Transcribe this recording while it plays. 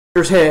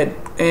head,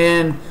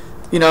 and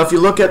you know, if you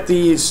look at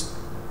the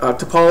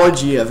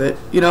topology of it,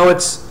 you know,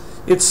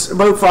 it's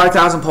about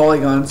 5,000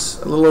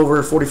 polygons, a little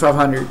over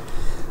 4,500.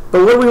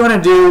 But what we want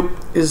to do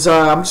is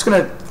I'm just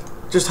going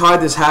to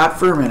hide this hat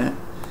for a minute,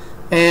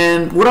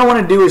 and what I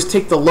want to do is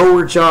take the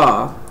lower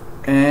jaw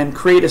and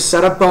create a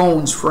set of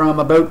bones from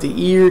about the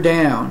ear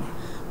down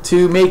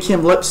to make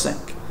him lip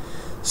sync.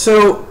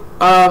 So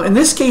in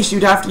this case,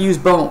 you'd have to use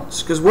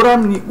bones, because what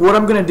I'm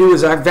going to do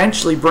is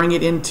eventually bring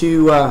it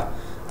into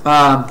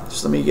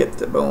just let me get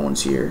the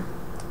bones here.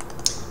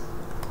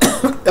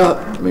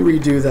 Let me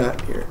redo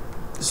that here.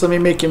 Just let me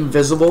make him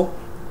visible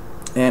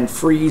and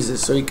freeze it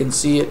so you can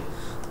see it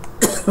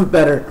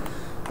better.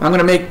 I'm going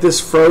to make this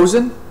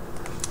frozen.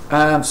 So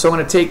I'm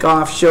going to take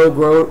off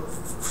show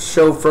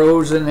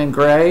frozen and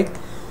gray,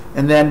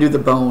 and then do the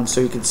bones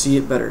so you can see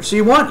it better. So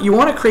you want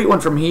to create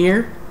one from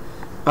here,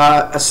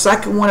 a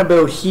second one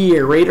about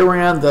here, right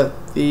around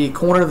the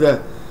corner of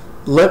the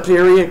lip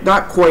area,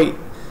 not quite,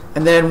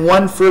 and then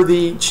one for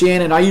the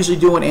chin, and I usually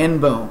do an end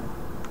bone.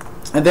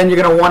 And then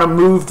you're going to want to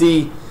move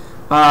the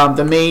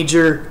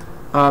major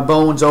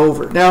bones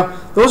over. Now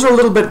those are a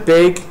little bit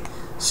big,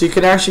 so you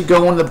can actually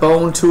go in the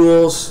bone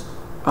tools,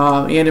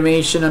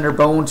 animation under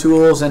bone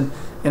tools, and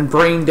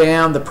bring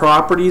down the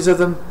properties of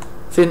them,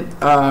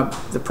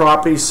 the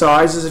property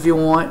sizes if you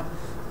want.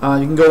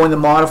 You can go in the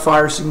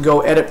modifiers, so you can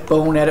go edit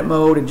bone, edit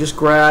mode, and just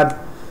grab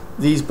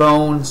these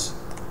bones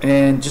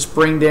and just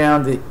bring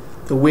down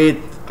the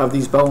width of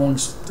these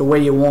bones the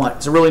way you want.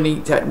 It's a really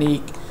neat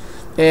technique,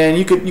 and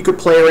you could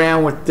play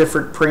around with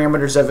different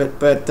parameters of it,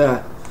 but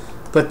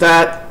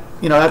that,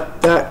 you know,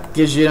 that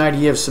gives you an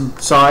idea of some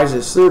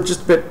sizes. They're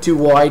just a bit too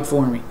wide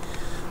for me.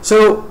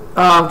 So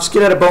just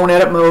get out of bone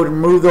edit mode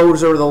and move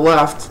those over to the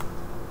left.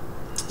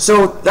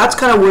 So that's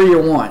kind of where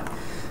you want.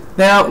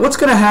 Now what's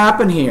going to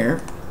happen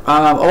here,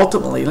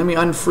 ultimately, let me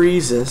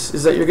unfreeze this,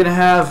 is that you're going to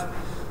have,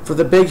 for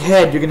the big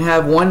head, you're going to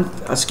have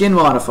a skin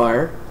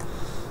modifier,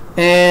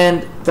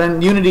 and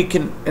then Unity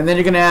and then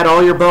you're going to add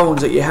all your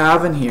bones that you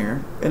have in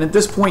here. And at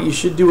this point you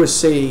should do a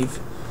save,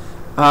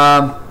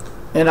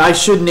 and I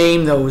should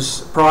name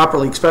those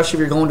properly, especially if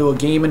you're going to a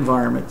game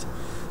environment.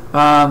 But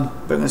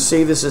I'm going to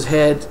save this as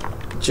head,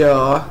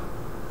 jaw.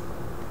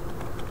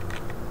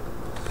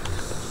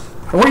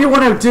 And what you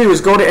want to do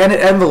is go to edit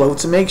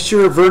envelopes and make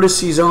sure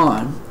vertices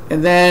on,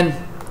 and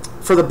then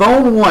for the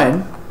bone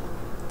one,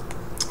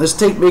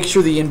 let's make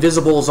sure the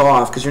invisible is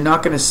off, because you're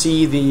not going to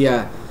see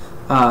the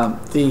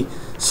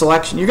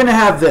selection. You're going to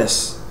have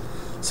this.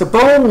 So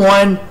bone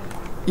one,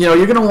 you know,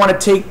 you're going to want to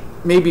take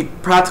maybe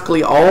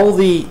practically all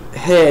the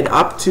head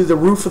up to the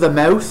roof of the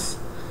mouth.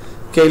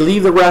 Okay,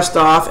 leave the rest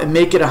off and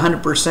make it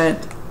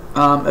 100%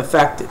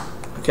 affected.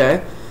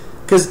 Okay,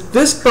 because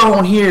this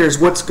bone here is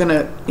what's going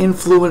to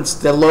influence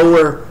the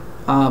lower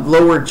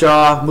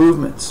jaw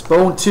movements.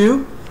 Bone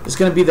 2 is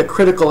going to be the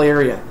critical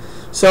area.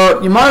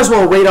 So you might as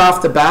well right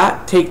off the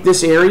bat take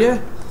this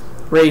area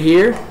right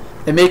here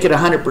and make it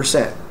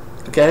 100%.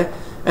 Okay,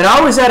 and I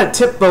always add a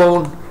tip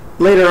bone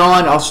later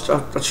on. I'll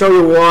show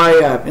you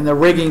why in the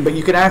rigging, but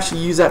you can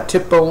actually use that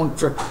tip bone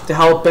to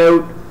help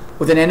out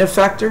with an end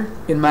effector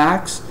in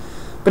Max.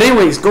 But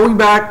anyways, going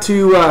back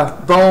to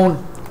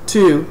bone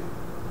 2,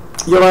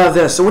 you'll have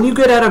this. So when you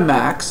get out of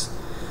Max,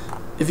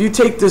 if you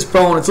take this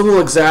bone, it's a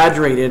little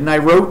exaggerated, and I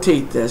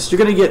rotate this, you're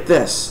going to get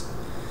this.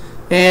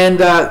 And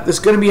there's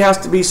going to has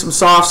to be some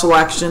soft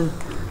selection,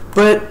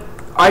 but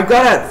I've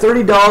got a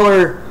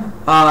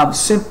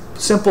 $30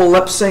 simple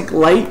lip sync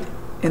light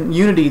in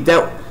Unity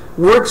that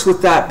works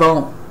with that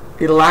bone.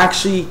 It'll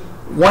actually,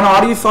 one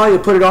audio file, you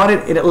put it on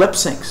it, and it lip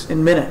syncs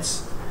in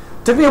minutes.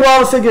 Took me a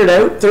while to figure it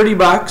out, 30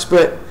 bucks,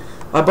 but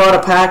I bought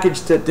a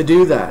package to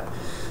do that.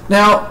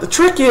 Now the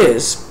trick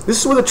is,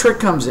 this is where the trick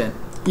comes in.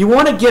 You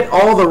want to get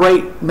all the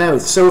right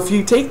mouth. So if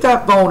you take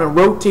that bone and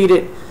rotate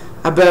it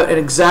about and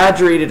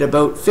exaggerate it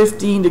about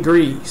 15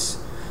 degrees,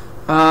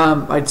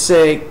 I'd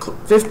say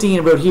 15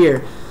 about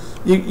here,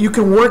 you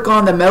can work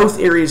on the mouth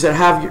areas that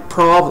have your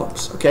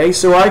problems. Okay,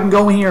 so I can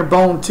go in here,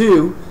 bone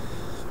 2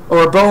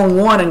 or bone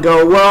 1, and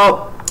go,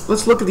 well,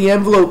 let's look at the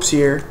envelopes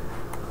here.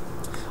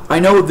 I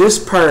know this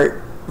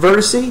part,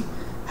 vertice,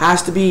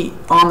 has to be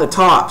on the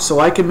top, so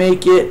I can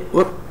make it,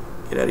 whoop,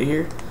 get out of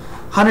here,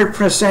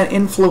 100%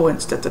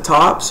 influenced at the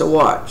top. So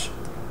watch,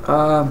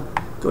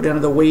 go down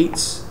to the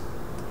weights,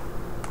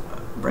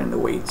 bring the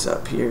weights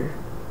up here,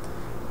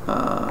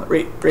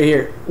 right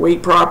here,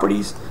 weight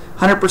properties,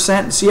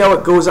 100%, and see how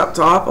it goes up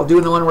top. I'll do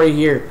another one right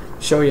here,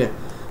 show you.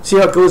 See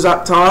how it goes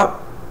up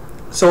top?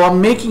 So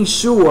I'm making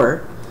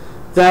sure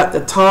that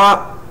the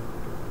top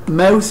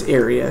mouth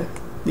area,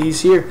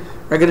 these here,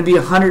 are going to be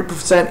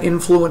 100%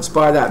 influenced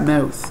by that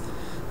mouth.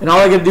 And all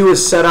I got to do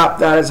is set up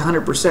that as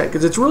 100%,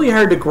 because it's really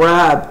hard to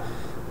grab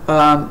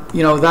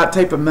you know, that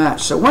type of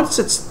mesh. So once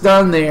it's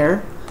done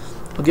there,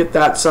 I'll get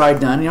that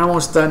side done. You're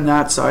almost done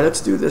that side. Let's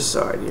do this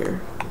side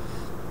here.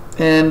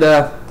 And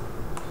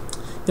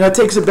you know, it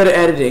takes a bit of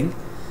editing.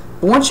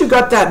 But once you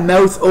got that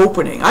mouth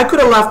opening, I could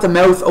have left the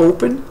mouth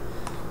open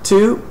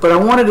too, but I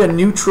wanted a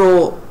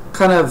neutral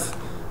kind of,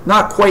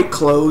 not quite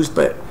closed,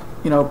 but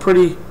you know,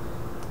 pretty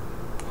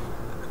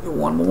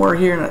one more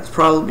here, and that's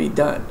probably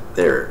done.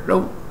 There,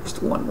 nope,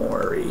 just one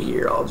more right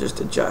here. I'll just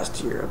adjust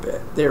here a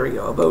bit. There we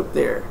go, about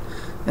there.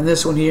 And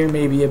this one here,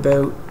 maybe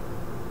about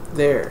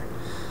there.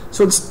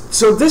 So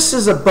this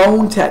is a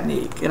bone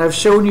technique, and I've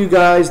shown you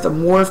guys the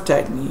morph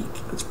technique.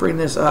 Let's bring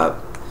this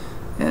up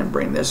and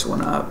bring this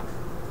one up,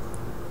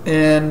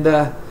 and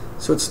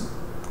so it's,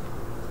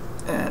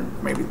 and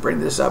maybe bring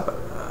this up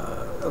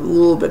a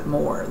little bit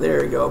more.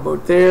 There we go,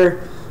 about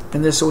there,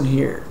 and this one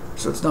here,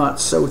 so it's not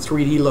so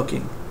 3D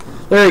looking.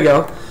 There you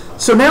go.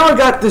 So now I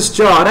got this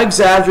jaw, and I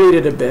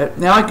exaggerated a bit.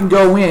 Now I can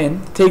go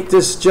in, take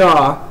this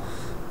jaw,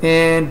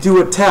 and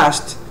do a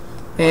test,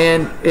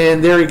 and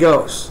there he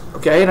goes.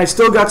 Okay, and I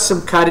still got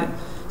some cutting,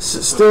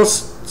 still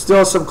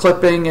some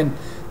clipping,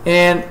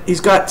 and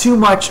he's got too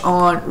much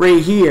on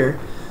right here.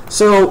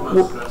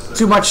 So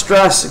too much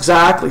stress,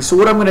 exactly. So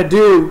what I'm going to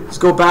do is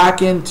go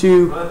back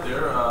into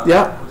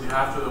yeah. Would you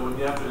have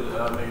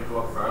to make it go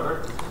up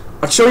further?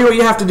 I'll show you what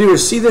you have to do.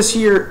 Is see this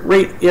here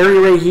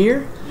area right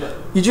here? Yeah.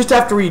 You just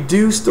have to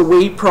reduce the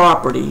weight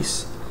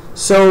properties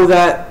so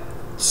that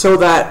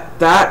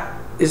that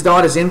is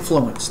not as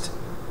influenced.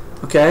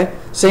 Okay.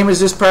 Same as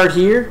this part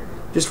here.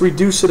 Just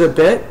reduce it a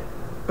bit.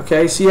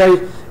 Okay. See how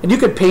you, and you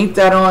could paint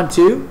that on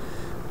too.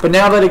 But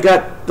now that I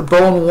got the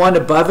bone one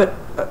above it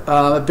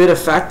a bit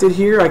affected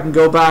here, I can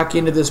go back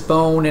into this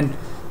bone and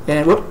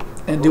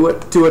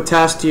do a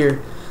test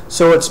here,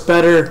 so it's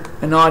better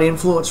and not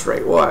influenced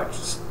right. Watch.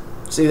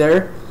 See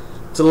there?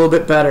 It's a little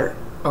bit better.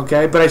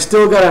 Okay, but I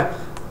still gotta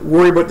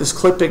worry about this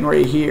clipping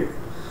right here.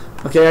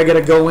 Okay, I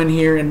gotta go in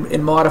here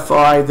and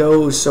modify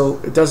those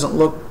so it doesn't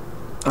look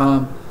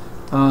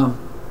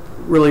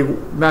really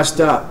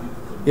messed up.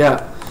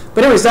 Yeah.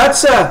 But anyways,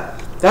 that's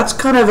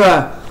kind of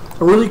a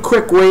really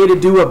quick way to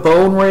do a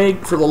bone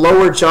rig for the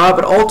lower jaw,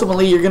 but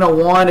ultimately you're going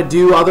to want to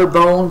do other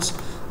bones.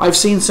 I've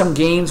seen some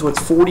games with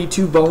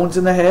 42 bones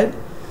in the head,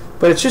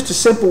 but it's just a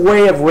simple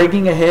way of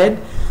rigging a head.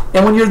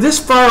 And when you're this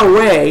far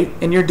away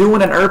and you're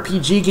doing an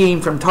RPG game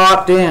from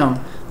top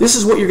down, this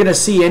is what you're going to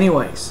see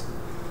anyways.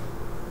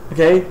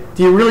 Okay?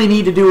 Do you really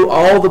need to do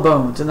all the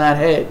bones in that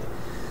head?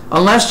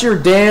 Unless you're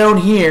down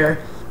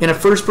here in a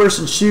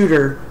first-person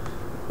shooter,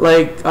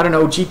 like, I don't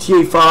know,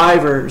 GTA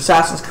 5 or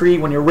Assassin's Creed,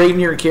 when you're right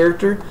near a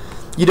character,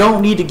 you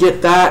don't need to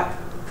get that,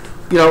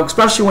 you know,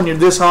 especially when you're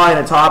this high in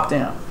a top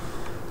down.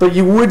 But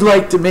you would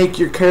like to make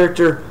your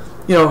character,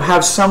 you know,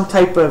 have some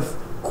type of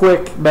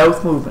quick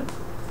mouth movement.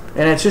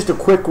 And it's just a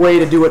quick way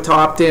to do a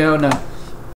top down